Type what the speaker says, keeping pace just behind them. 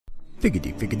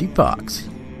Figgity Figgity Fox.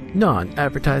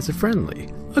 Non-advertiser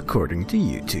friendly, according to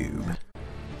YouTube.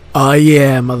 Oh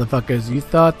yeah, motherfuckers, you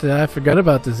thought that I forgot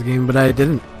about this game, but I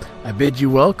didn't. I bid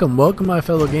you welcome, my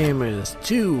fellow gamers,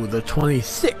 to the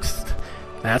 26th,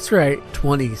 that's right,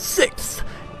 26th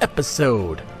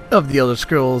episode of The Elder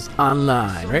Scrolls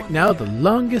Online. Right now, the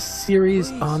longest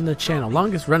series on the channel,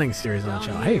 longest running series on the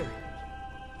channel.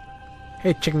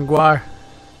 Hey, Chicken Guar.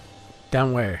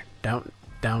 Down where? Down.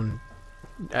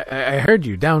 I heard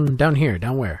you. Down here.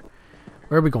 Down where?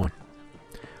 Where are we going?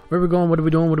 Where are we going? What are we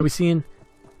doing? What are we seeing?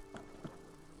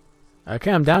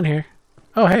 Okay, I'm down here.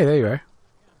 Oh, hey, there you are.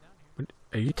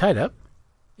 Are you tied up?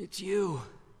 It's you.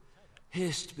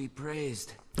 Hist be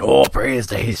praised. Oh, praise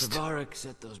the Hist. Savaric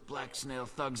set those black snail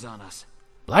thugs on us.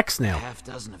 Black snail? Half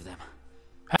dozen of them.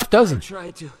 Half dozen? I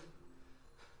tried to.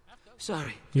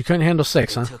 Sorry. You couldn't handle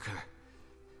 6, huh? Took her.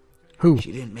 Who?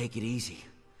 She didn't make it easy.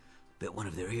 Bit one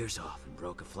of their ears off and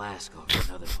broke a flask over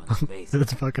another one's face.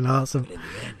 That's fucking awesome. But in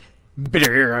the end, Bit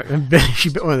her ear. She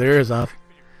bit one of their ears off.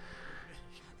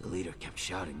 the leader kept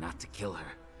shouting not to kill her.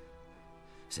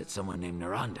 Said someone named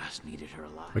Narandas needed her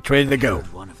alive. Which way did they go? I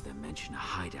heard one of them mention a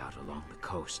hideout along the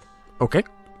coast. Okay.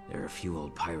 There are a few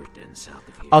old pirate dens south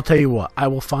of here. I'll tell you what. I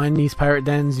will find these pirate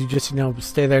dens. You just,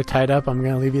 stay there tied up. I'm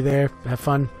going to leave you there. Have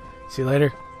fun. See you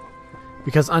later.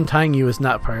 Because untying you is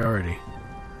not priority.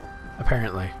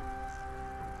 Apparently.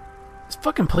 This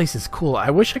fucking place is cool. I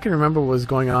wish I could remember what was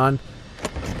going on.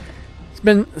 It's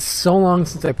been so long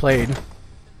since I played.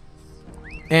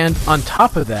 And on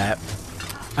top of that,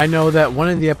 I know that one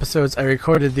of the episodes I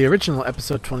recorded, the original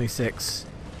episode 26.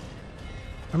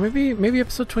 Or maybe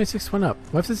episode 26 went up.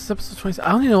 What if this is episode 26?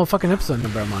 I don't even know what fucking episode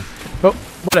number I'm on. But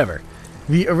whatever.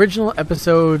 The original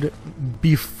episode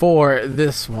before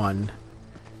this one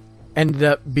ended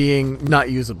up being not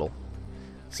usable.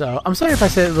 So, I'm sorry if I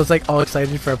said it was like all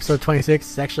excited for episode 26.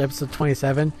 It's actually episode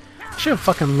 27. I should have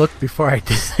fucking looked before I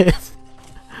did this.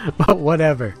 But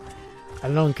whatever. I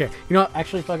don't care. You know what?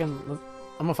 Actually, I'm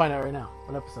gonna find out right now.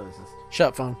 What episode is this? Shut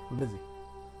up, phone. I'm busy.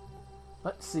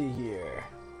 Let's see here.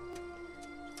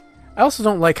 I also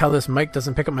don't like how this mic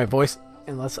doesn't pick up my voice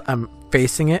unless I'm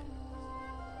facing it.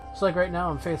 So like right now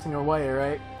I'm facing away,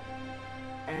 right?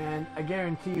 And I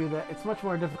guarantee you that it's much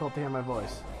more difficult to hear my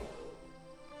voice.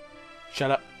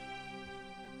 Shut up.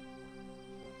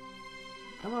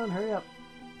 Come on, hurry up.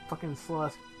 Fucking slow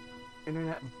ass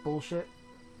internet bullshit.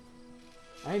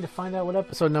 I need to find out what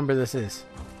episode number this is.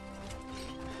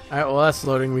 Alright, well that's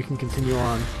loading. We can continue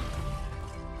on.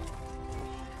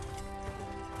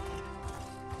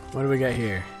 What do we got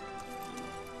here?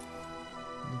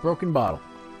 Broken bottle.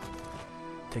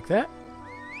 Take that.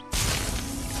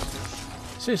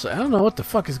 Seriously, I don't know what the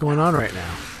fuck is going on right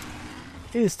now.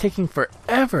 It is taking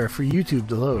forever for YouTube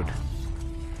to load.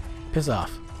 Piss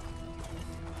off.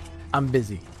 I'm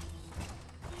busy.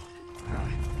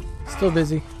 Still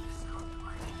busy.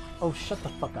 Oh, shut the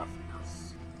fuck up.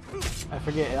 I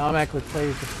forget, it automatically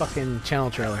plays the fucking channel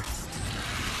trailer.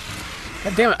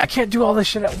 God damn it, I can't do all this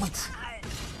shit at once.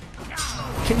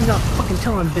 Can you not fucking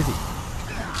tell I'm busy?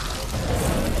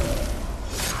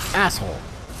 Asshole.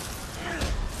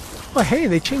 Oh hey,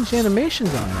 they changed the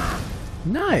animations on that.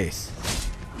 Nice.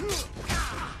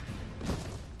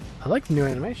 I like the new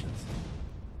animations.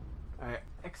 Alright,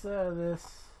 X out of this.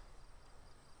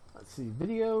 Let's see,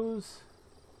 videos.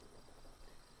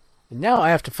 And now I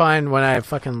have to find when I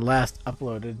fucking last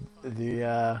uploaded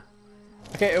the,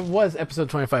 Okay, it was episode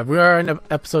 25. We are in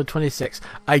episode 26.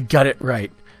 I got it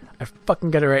right. I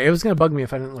fucking got it right. It was gonna bug me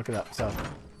if I didn't look it up, so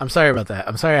I'm sorry about that.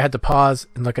 I'm sorry I had to pause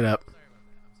and look it up.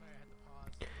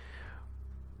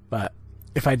 But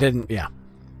if I didn't, yeah,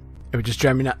 it would just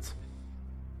drive me nuts.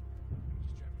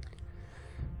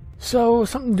 So,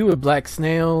 something to do with black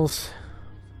snails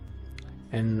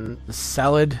and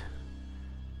salad.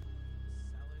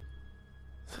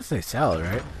 It says say salad,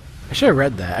 right? I should have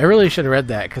read that. I really should have read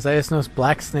that because I just noticed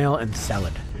black snail and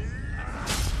salad.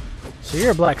 So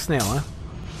you're a black snail, huh?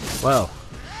 Well,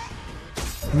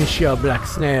 Monsieur Black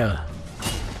Snail,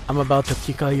 I'm about to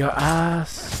kick all your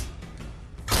ass.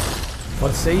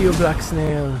 What say you, Black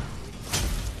Snail?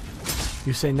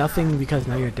 You say nothing because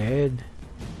now you're dead.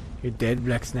 You're dead,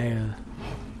 Black Snail.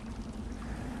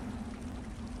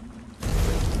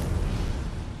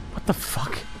 What the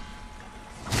fuck?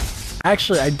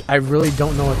 Actually, I really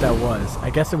don't know what that was.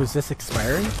 I guess it was this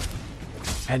expiring,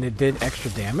 and it did extra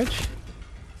damage.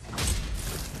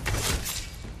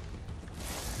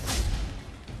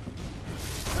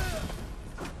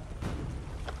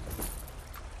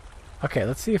 Okay,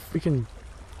 let's see if we can...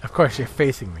 Of course, you're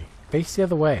facing me. Face the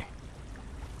other way.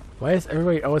 Why does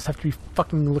everybody always have to be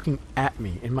fucking looking at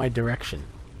me in my direction?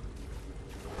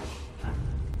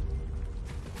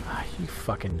 You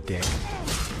fucking dick.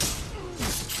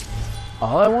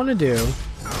 All I want to do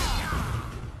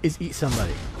is eat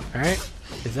somebody. Alright?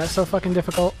 Is that so fucking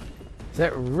difficult? Is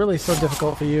that really so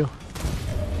difficult for you?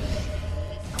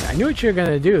 I knew what you were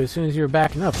gonna do as soon as you were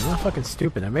backing up. I'm not fucking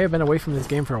stupid. I may have been away from this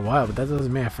game for a while, but that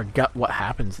doesn't mean I forgot what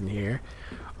happens in here.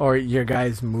 Or your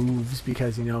guys' moves,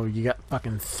 because, you know, you got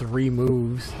fucking 3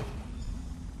 moves.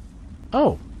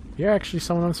 Oh, you're actually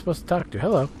someone I'm supposed to talk to.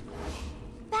 Hello.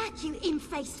 Back, you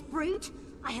in-faced brute!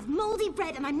 I have moldy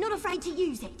bread and I'm not afraid to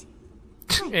use it.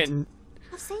 Wait, And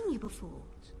I've seen you before.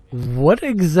 what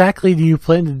exactly do you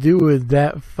plan to do with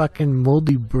that fucking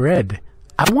moldy bread?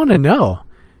 I want to know.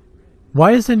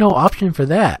 Why is there no option for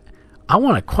that? I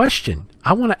want a question.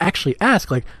 I want to actually ask,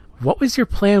 like, what was your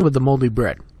plan with the moldy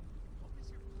bread?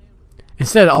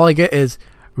 Instead, all I get is,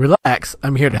 relax,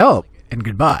 I'm here to help, and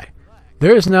goodbye.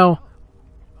 There is no,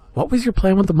 what was your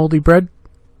plan with the moldy bread?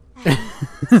 Sorry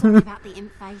about the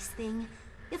in-face thing.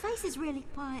 Your face is really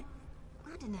quite...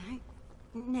 I don't know.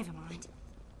 Never mind.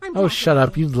 I'm Oh, glad shut you're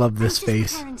up. here. You love this I'm just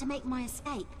face. preparing to make my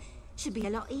escape. Should be a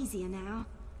lot easier now.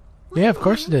 Yeah, of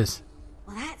course it is.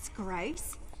 Well, that's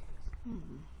gross.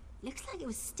 Looks like it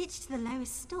was stitched to the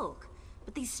lowest stalk.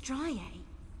 But these striae...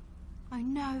 Oh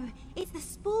no, it's the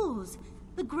spores.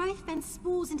 The growth bends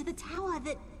spores into the tower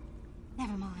that...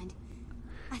 Never mind.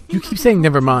 I think You I keep can saying help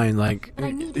never you, mind, like, but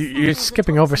I need a you're sample of the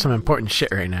skipping over toxin some you important used.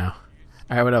 shit right now.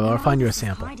 Alright, whatever, I'll find you a Nirvana's is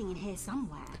sample. hiding in here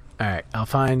somewhere. Alright, I'll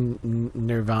find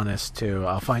Nirvana's too.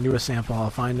 I'll find you a sample, I'll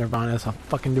find Nirvana's, I'll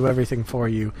fucking do everything for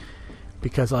you.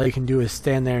 Because all you can do is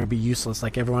stand there and be useless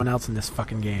like everyone else in this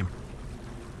fucking game.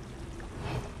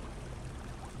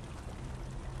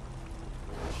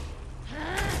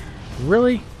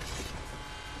 Really?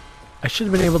 I should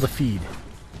have been able to feed.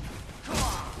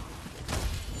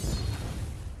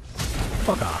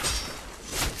 Fuck off.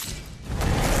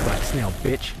 Black snail,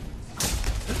 bitch.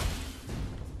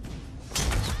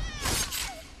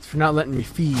 It's for not letting me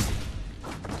feed.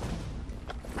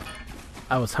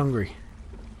 I was hungry.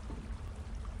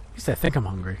 At least I think I'm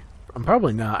hungry. I'm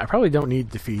probably not. I probably don't need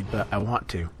to feed, but I want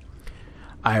to.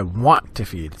 I want to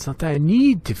feed. It's not that I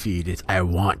need to feed, it's I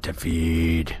want to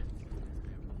feed.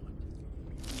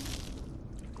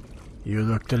 You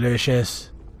look delicious.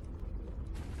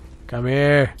 Come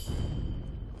here.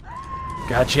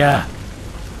 Gotcha.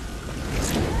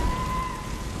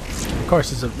 Of course,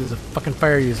 there's a fucking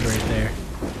fire user right there.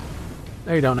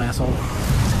 No, you don't, asshole.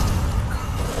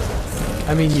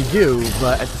 I mean, you do,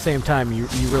 but at the same time, you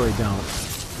really don't.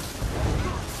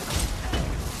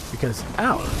 Because,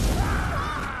 ow.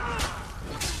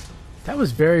 That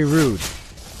was very rude.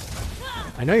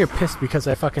 I know you're pissed because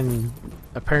I fucking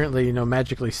apparently, you know,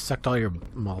 magically sucked all your...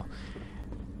 Well,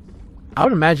 I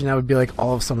would imagine that would be like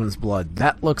all of someone's blood.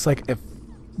 That looks like a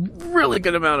really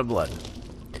good amount of blood.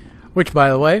 Which, by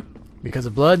the way, because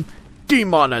of blood,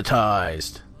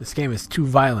 demonetized. This game is too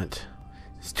violent.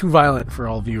 It's too violent for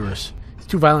all viewers. It's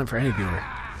too violent for any viewer.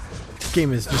 This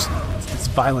game is just... It's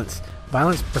violence.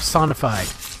 Violence personified.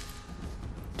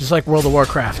 Just like World of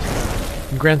Warcraft.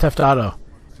 And Grand Theft Auto.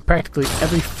 Practically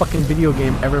every fucking video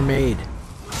game ever made.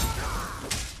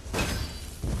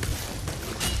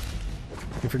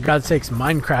 And for God's sakes,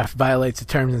 Minecraft violates the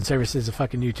terms and services of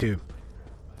fucking YouTube.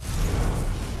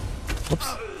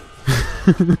 Whoops.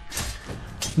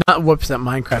 Not whoops that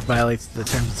Minecraft violates the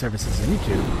terms and services of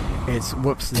YouTube. It's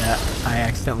whoops that I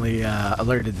accidentally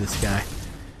alerted this guy.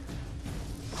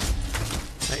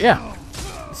 Yeah.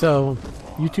 So,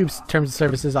 YouTube's terms and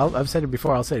services, I've said it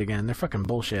before, I'll say it again, they're fucking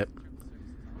bullshit.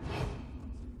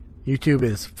 YouTube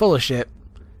is full of shit,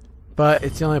 but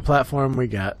it's the only platform we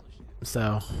got.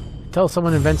 So, until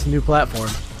someone invents a new platform,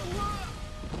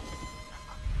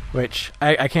 which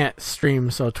I can't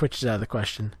stream, so Twitch is out of the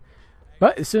question.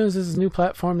 But as soon as there's a new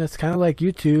platform that's kind of like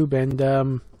YouTube and,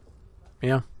 you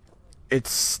know,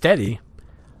 it's steady,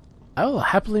 I will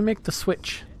happily make the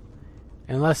switch.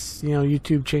 Unless, you know,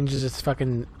 YouTube changes its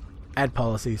fucking ad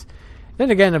policies.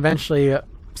 Then again, eventually,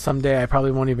 someday I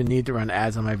probably won't even need to run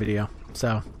ads on my video.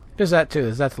 So, there's that too.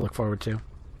 There's that to look forward to.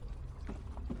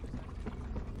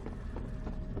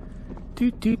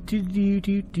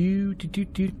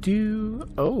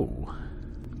 Oh.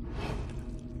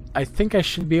 I think I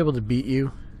should be able to beat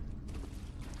you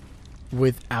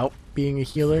without being a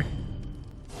healer.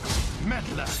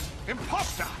 Meddler!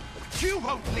 Imposter! You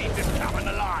won't leave this cavern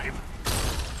alive!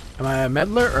 Am I a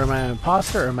meddler, or am I an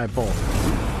imposter, or am I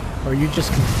both? Or are you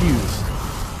just confused?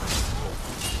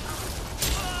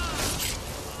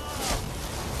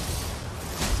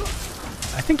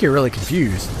 I think you're really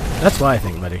confused. That's what I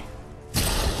think, buddy.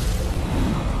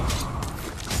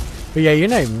 But yeah, you're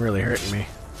not even really hurting me.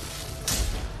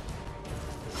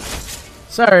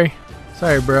 Sorry.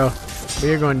 Sorry, bro, but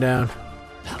you're going down.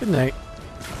 Good night.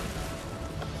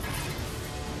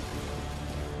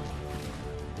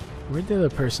 Where'd the other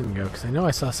person go? Because I know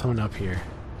I saw someone up here.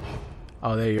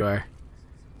 Oh, there you are.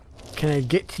 Can I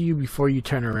get to you before you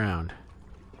turn around?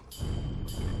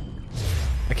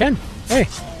 I can. Hey,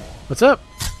 what's up?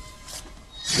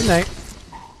 Good night.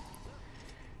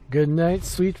 Good night,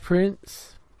 sweet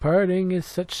prince. Parting is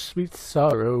such sweet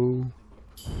sorrow.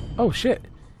 Oh, shit.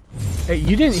 Hey,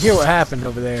 you didn't hear what happened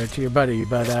over there to your buddy,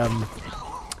 but,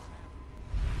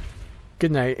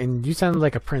 good night, and you sounded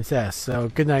like a princess, so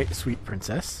good night, sweet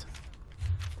princess.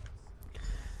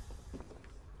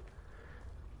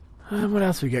 What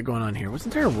else we got going on here?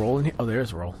 Wasn't there a roll in here? Oh, there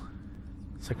is a roll.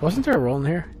 It's like, wasn't there a roll in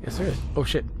here? Yes, there is. Oh,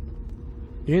 shit.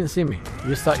 You didn't see me.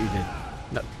 You just thought you did.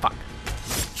 No, fuck.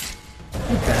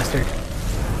 You bastard.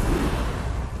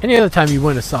 Any other time you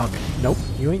wouldn't have saw me. Nope,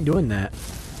 you ain't doing that.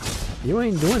 You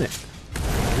ain't doing it.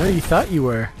 I know you thought you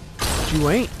were, but you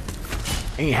ain't.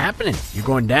 Ain't happening. You're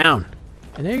going down.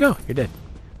 And there you go. You're dead.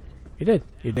 You did.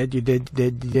 You did. You did. You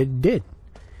did.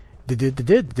 You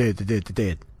did. You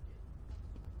did.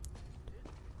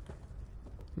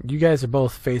 You guys are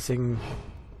both facing.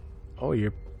 Oh,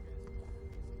 you're.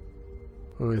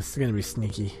 Oh, this is gonna be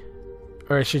sneaky,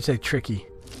 or I should say tricky.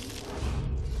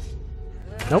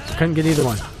 Nope, couldn't get either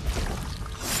one.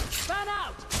 Fan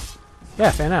out. Yeah,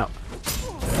 fan out.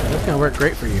 That's gonna work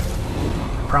great for you.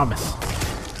 I promise.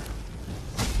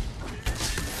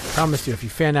 Promise you, if you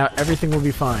fan out, everything will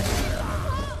be fine.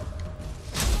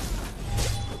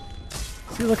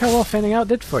 See, look how well fanning out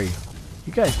did for you.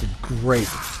 You guys did great.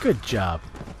 Good job.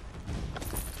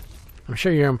 I'm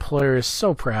sure your employer is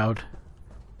so proud.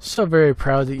 So very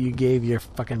proud that you gave your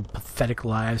fucking pathetic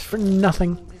lives for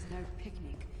nothing. There's no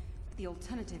picnic. The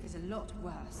alternative is a lot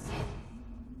worse.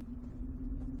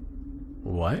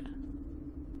 What?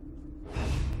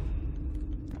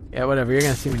 Yeah, whatever. You're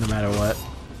gonna see me no matter what.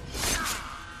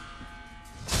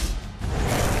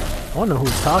 I wanna know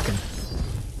who's talking.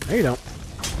 No, you don't.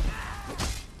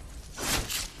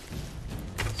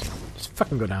 Just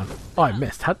fucking go down. Oh, I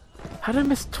missed. How did I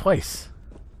miss twice?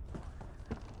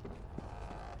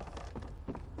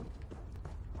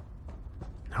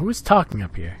 Who's talking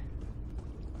up here?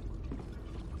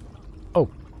 Oh.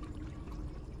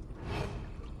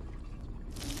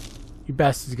 You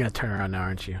bastards are gonna turn around now,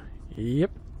 aren't you?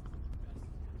 Yep.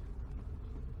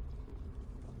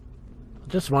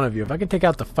 Just one of you. If I can take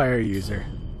out the fire user,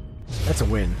 that's a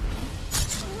win.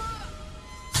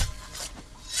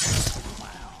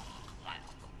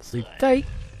 Sleep tight.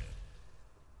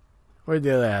 Where'd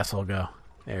the other asshole go?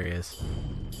 There he is.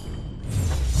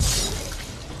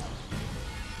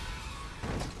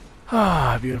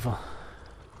 Ah, beautiful.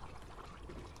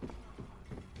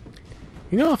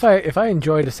 You know, if I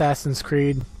enjoyed Assassin's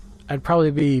Creed, I'd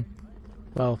probably be,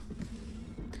 well,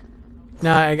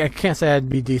 no, I can't say I'd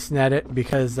be decent at it,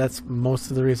 because that's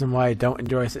most of the reason why I don't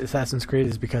enjoy Assassin's Creed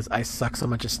is because I suck so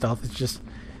much at stealth. It's just,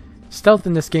 stealth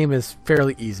in this game is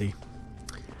fairly easy.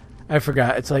 I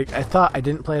forgot. It's like, I thought I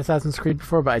didn't play Assassin's Creed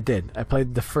before, but I did. I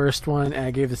played the first one, and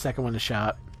I gave the second one a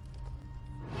shot.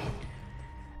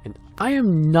 And I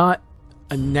am not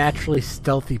a naturally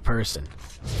stealthy person.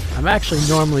 I'm actually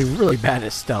normally really bad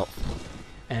at stealth.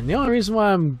 And the only reason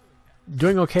why I'm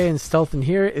doing okay in stealth in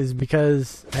here is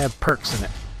because I have perks in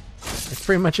it. That's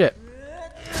pretty much it.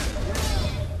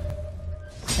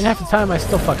 And half the time I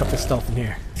still fuck up the stealth in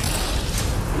here.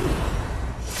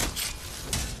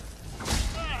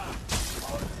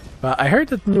 But I heard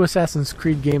that the new Assassin's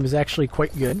Creed game is actually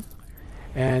quite good.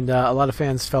 And a lot of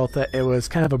fans felt that it was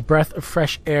kind of a breath of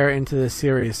fresh air into the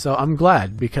series. So I'm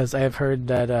glad, because I have heard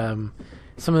that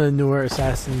some of the newer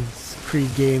Assassin's Creed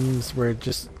games were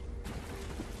just...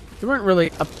 they weren't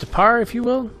really up to par, if you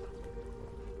will.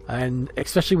 And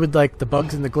especially with like the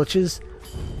bugs and the glitches.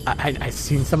 I've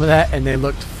seen some of that and they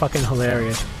looked fucking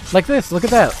hilarious. Like this, look at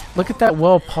that. Look at that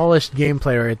well-polished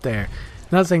gameplay right there.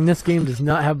 Not saying this game does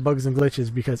not have bugs and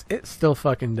glitches, because it still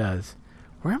fucking does.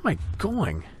 Where am I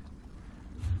going?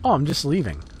 Oh, I'm just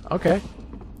leaving. Okay.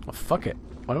 Well, fuck it.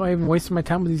 What am I even wasting my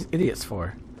time with these idiots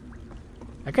for?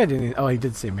 That guy didn't even... oh, he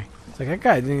did see me. It's like, that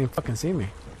guy didn't even fucking see me.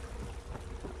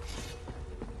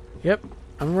 Yep.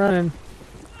 I'm running.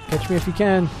 Catch me if you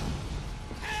can.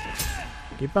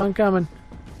 Keep on coming.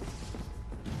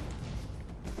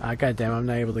 Ah, goddamn, I'm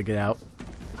not able to get out.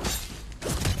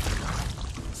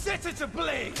 Set it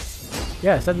ablaze!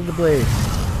 Yeah, set it ablaze.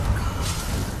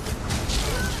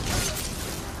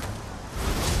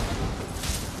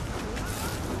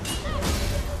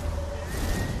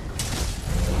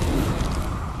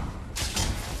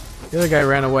 The other guy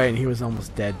ran away and he was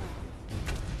almost dead.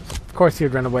 Of course he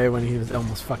would run away when he was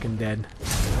almost fucking dead.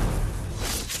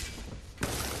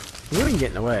 You ain't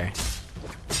getting away.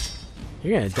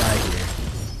 You're gonna die here.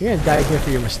 You're gonna die here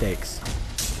for your mistakes.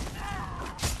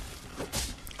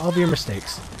 All of your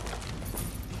mistakes.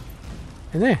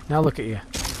 And there, now look at you.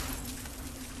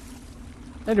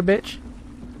 Later, bitch.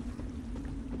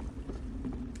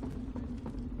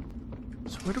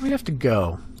 So where do we have to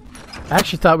go? I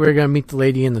actually thought we were gonna meet the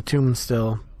lady in the tomb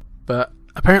still, but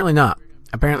apparently not.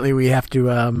 Apparently we have to,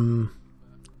 well,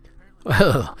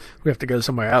 we have to go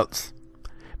somewhere else.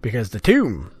 Because the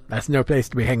tomb, that's no place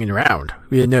to be hanging around.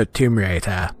 We are no tomb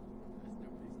raider.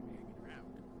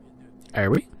 Are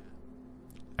we?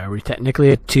 Are we technically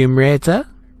a tomb raider?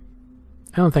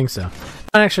 I don't think so. I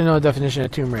don't actually know the definition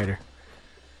of tomb raider.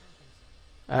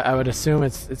 I would assume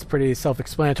it's pretty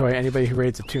self-explanatory, anybody who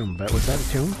raids a tomb. But was that a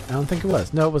tomb? I don't think it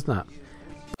was. No, it was not.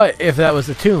 But if that was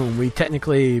a tomb, we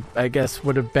technically, I guess,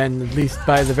 would have been, at least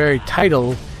by the very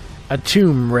title, a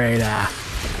tomb raider.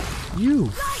 You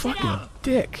fucking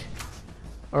dick.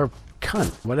 Or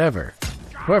cunt, whatever.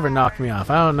 Whoever knocked me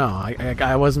off, I don't know.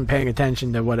 I wasn't paying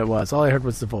attention to what it was. All I heard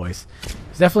was the voice.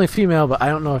 It's definitely female, but I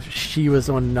don't know if she was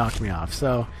the one who knocked me off.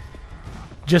 So,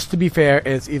 just to be fair,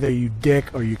 it's either you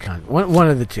dick or you cunt. One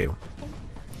of the two.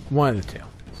 One of the two.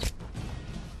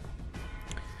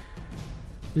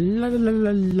 La la la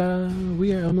la la.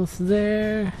 We are almost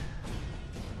there.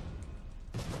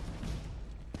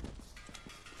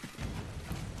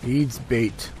 Needs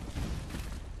bait.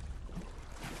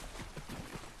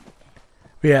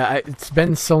 Yeah, it's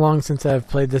been so long since I've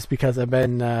played this because I've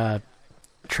been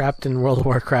trapped in World of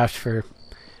Warcraft for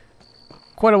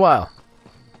quite a while,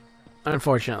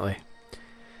 unfortunately.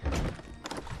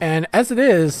 And as it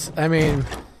is, I mean,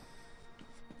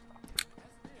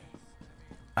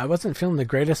 I wasn't feeling the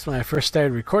greatest when I first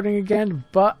started recording again,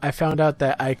 but I found out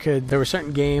that there were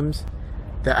certain games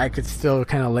that I could still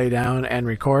kind of lay down and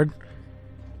record.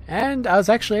 And I was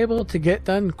actually able to get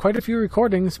done quite a few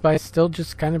recordings by still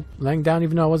just kind of laying down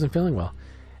even though I wasn't feeling well.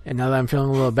 And now that I'm feeling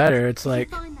a little better, it's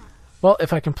like, well,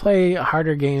 if I can play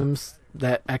harder games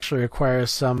that actually require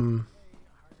some,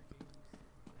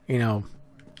 you know,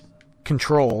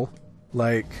 control,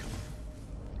 like,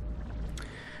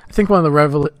 I think one of the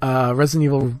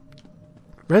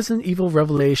Resident Evil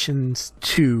Revelations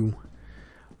 2,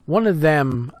 one of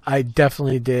them I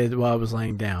definitely did while I was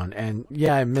laying down, and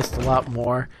yeah, I missed a lot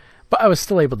more, but I was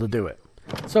still able to do it.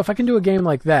 So if I can do a game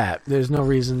like that, there's no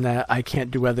reason that I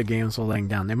can't do other games while laying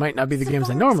down. They might not be the games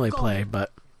I normally play,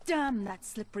 but... Damn that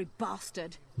slippery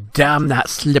bastard. Damn that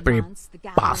slippery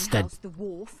bastard. The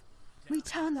wharf. We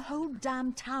turned the whole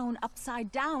damn town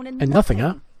upside down and nothing,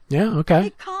 huh? Yeah, okay.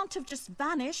 He can't have just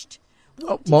vanished.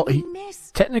 What well, he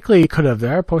technically could have.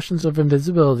 There are potions of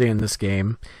invisibility in this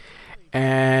game.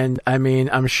 And, I mean,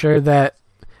 I'm sure that...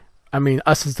 I mean,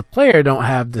 us as the player don't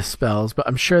have the spells, but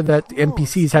I'm sure that the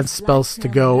NPCs have spells to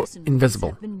go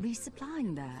invisible. Been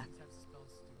resupplying there.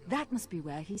 That must be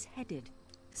where he's headed.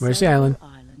 Where's the island?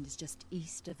 Island is just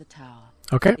east of the tower.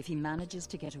 Okay. If he manages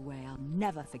to get away, I'll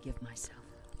never forgive myself.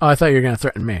 Oh, I thought you were going to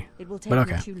threaten me. It will take but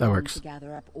okay, too that long works. To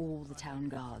gather up all the town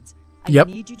guards. Yep.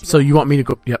 So you want me to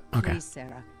go? Yep. Okay. Please,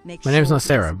 Sarah, My name's not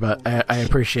Sarah, but I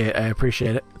appreciate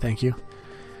it. Thank you.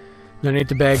 No need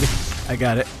to beg. I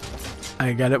got it.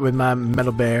 I got it with my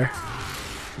metal bear.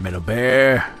 Metal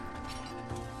bear.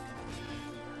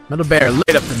 Metal bear,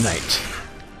 light up the night.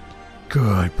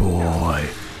 Good boy.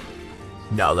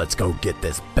 Now let's go get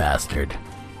this bastard.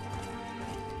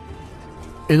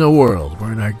 In a world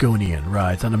where an Argonian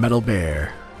rides on a metal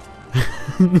bear.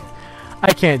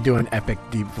 I can't do an epic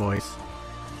deep voice.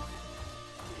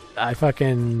 I'm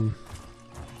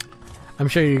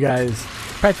sure you guys,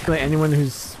 practically anyone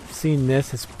who's seen this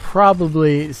has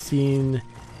probably seen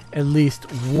at least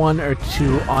one or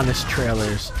two honest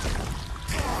trailers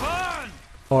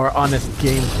or honest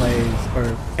gameplays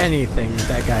or anything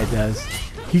that guy does.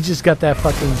 He just got that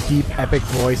fucking deep epic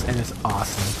voice and it's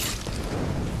awesome.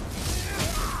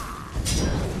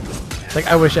 Like,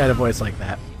 I wish I had a voice like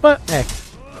that, but hey,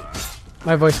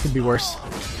 my voice could be worse.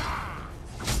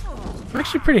 I'm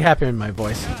actually pretty happy with my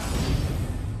voice.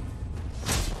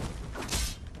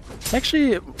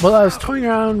 Actually, well, I was toying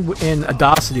around in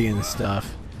Audacity and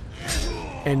stuff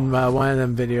in one of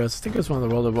them videos. I think it was one of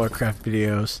the World of Warcraft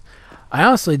videos. I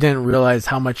honestly didn't realize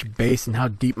how much bass and how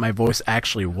deep my voice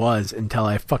actually was until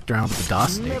I fucked around with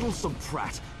Audacity. You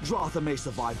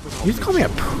just call me a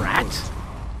prat?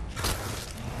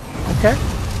 Okay.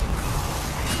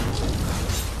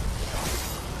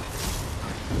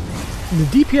 The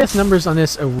DPS numbers on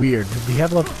this are weird. Does he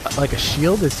have like a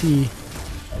shield? Is he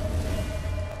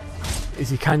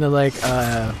kind of like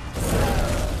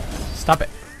stop it.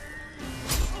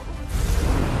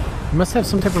 You must have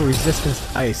some type of resistance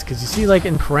to ice, because you see like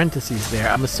in parentheses there,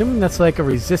 I'm assuming that's like a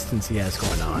resistance he has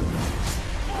going on.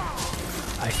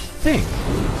 I think.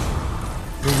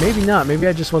 I mean, maybe not. Maybe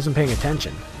I just wasn't paying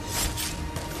attention.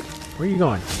 Where are you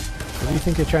going? What do you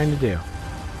think you're trying to do?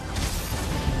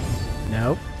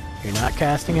 Nope. You're not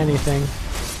casting anything.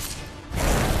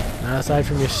 Not aside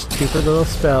from your stupid little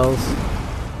spells.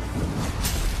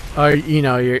 Or, you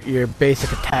know, your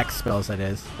basic attack spells, that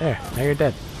is. There. Now you're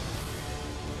dead.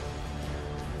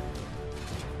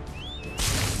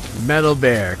 Metal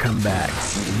Bear, come back.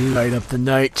 Light up the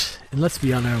night, and let's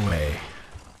be on our way.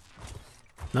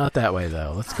 Not that way,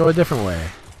 though. Let's go a different way.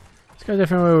 Let's go a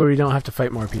different way where we don't have to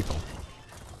fight more people.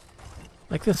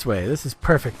 Like this way. This is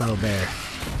perfect, Metal Bear.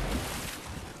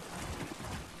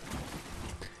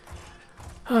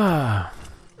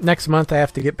 Next month I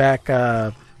have to get back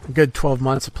a good 12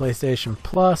 months of PlayStation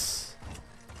Plus.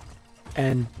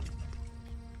 And...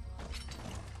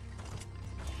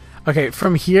 okay,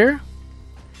 from here...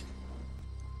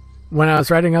 when I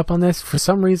was writing up on this, for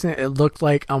some reason it looked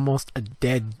like almost a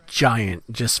dead giant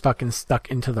just fucking stuck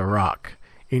into the rock.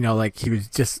 You know, like he was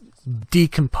just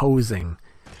decomposing.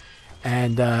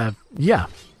 And, yeah.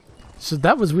 So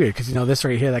that was weird, because, you know, this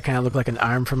right here, that kind of looked like an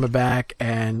arm from the back,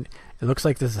 and it looks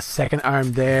like there's a second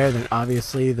arm there, then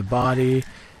obviously the body.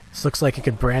 This looks like it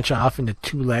could branch off into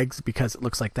 2 legs, because it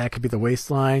looks like that could be the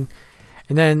waistline.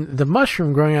 And then the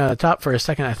mushroom growing out of the top for a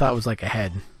second I thought was like a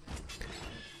head.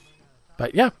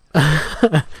 But yeah.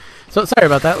 So sorry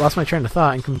about that. Lost my train of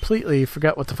thought and completely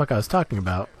forgot what the fuck I was talking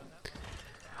about.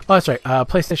 Oh, that's right.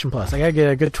 PlayStation Plus. I gotta get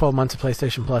a good 12 months of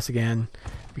PlayStation Plus again,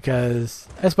 because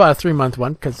I just bought a 3-month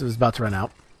one because it was about to run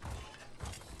out.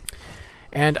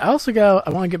 And I also I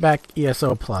want to get back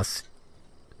ESO Plus.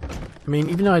 I mean,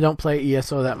 even though I don't play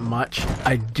ESO that much,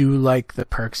 I do like the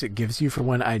perks it gives you for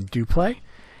when I do play.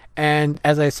 And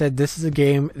as I said, this is a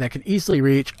game that could easily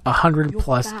reach 100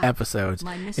 plus episodes.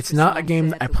 It's not a game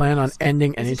that I plan on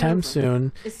ending anytime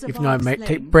soon, even though I might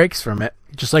take breaks from it.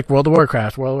 Just like World of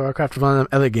Warcraft. World of Warcraft is one of them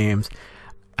other games.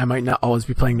 I might not always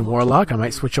be playing the Warlock. I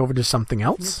might switch over to something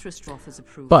else.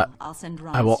 But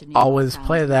I will always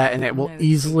play that, and it will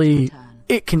easily...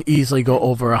 it can easily go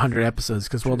over 100 episodes,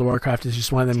 because World of Warcraft is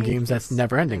just one of them games that's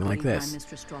never ending like this.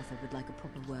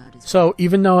 So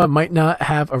even though I might not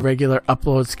have a regular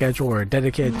upload schedule or a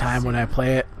dedicated time when I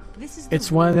play it,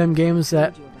 it's one of them games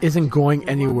that isn't going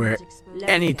anywhere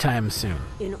anytime soon.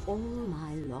 In all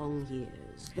my long years,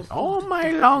 All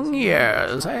my long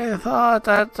years, I thought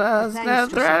that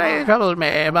really troubled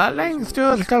me, but thanks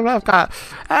to the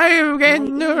I've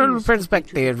gained new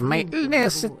perspective. My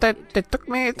illness, it took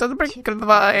me to the brink of the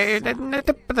void and the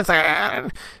tip of the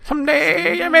sand.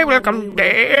 Someday I may well come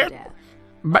dead,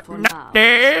 but not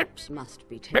dead. It must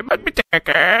be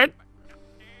taken.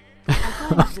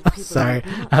 Sorry,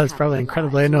 that was probably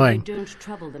incredibly annoying.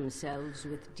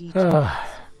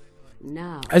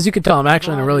 As you can tell, I'm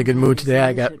actually in a really good mood today.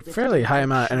 I got a fairly high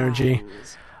amount of energy.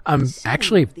 I'm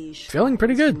actually feeling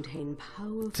pretty good.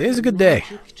 Today's a good day.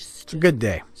 It's a good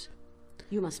day.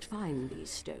 And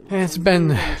it's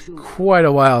been quite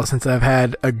a while since I've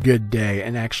had a good day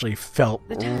and actually felt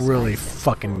really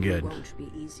fucking good.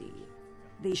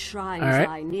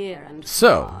 Alright,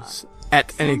 so,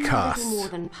 at any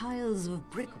cost.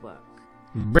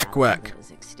 Brickwork.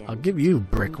 I'll give you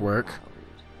brickwork.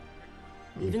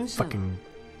 Even fucking...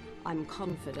 I'm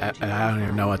confident I don't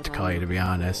even know what to call you, to be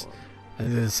honest. I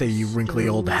was going to say you wrinkly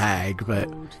old hag, but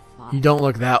you don't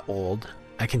look that old.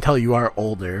 I can tell you are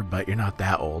older, but you're not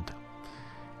that old.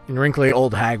 And wrinkly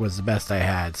old hag was the best I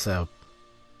had, so...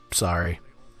 sorry.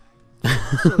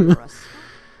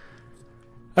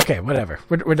 Okay, whatever.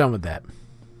 We're done with that.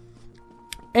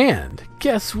 And,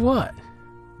 guess what?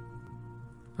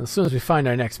 As soon as we find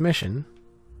our next mission,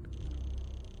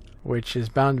 which is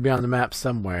bound to be on the map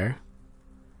somewhere.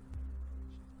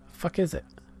 The fuck is it?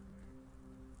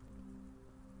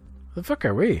 Where the fuck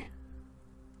are we?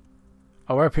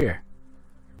 Oh, we're up here.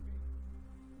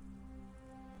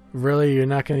 Really? You're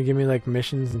not gonna give me, like,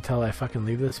 missions until I fucking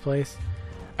leave this place?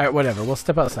 Alright, whatever. We'll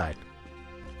step outside.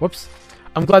 Whoops.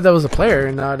 I'm glad that was a player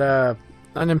and not an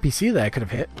NPC that I could have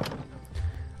hit.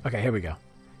 Okay, here we go.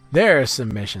 There's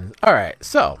some missions. Alright,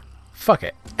 so, fuck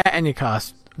it. At any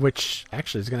cost, which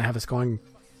actually is going to have us going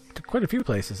to quite a few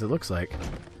places, it looks like.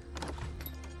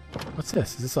 What's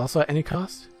this? Is this also at any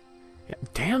cost? Yeah,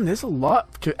 damn, there's a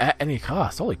lot to at any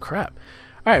cost. Holy crap.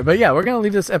 Alright, but yeah, we're going to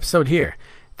leave this episode here.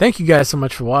 Thank you guys so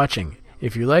much for watching.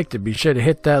 If you liked it, be sure to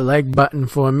hit that like button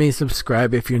for me,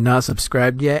 subscribe if you're not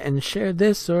subscribed yet, and share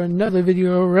this or another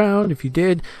video around. If you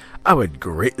did, I would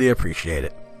greatly appreciate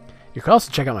it. You can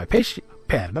also check out my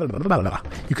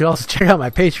You could also check out my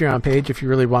Patreon page if you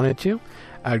really wanted to.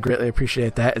 I'd greatly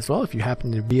appreciate that as well if you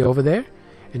happen to be over there.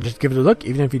 And just give it a look,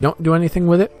 even if you don't do anything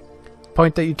with it.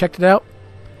 Point that you checked it out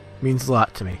means a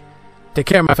lot to me. Take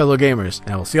care, my fellow gamers,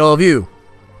 and I will see all of you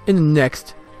in the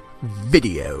next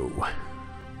video.